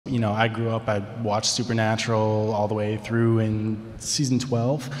you know, I grew up, I watched Supernatural all the way through in season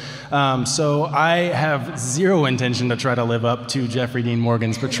 12. So I have zero intention to try to live up to Jeffrey Dean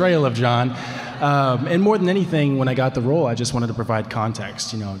Morgan's portrayal of John. And more than anything, when I got the role, I just wanted to provide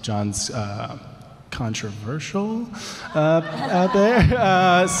context. You know, John's controversial out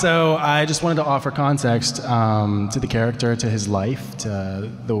there. So I just wanted to offer context to the character, to his life, to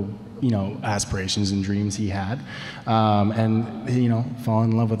the aspirations and dreams he had, and fall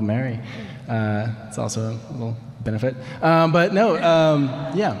in love with Mary. It's also a little benefit. But no,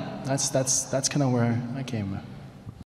 yeah, that's kind of where I came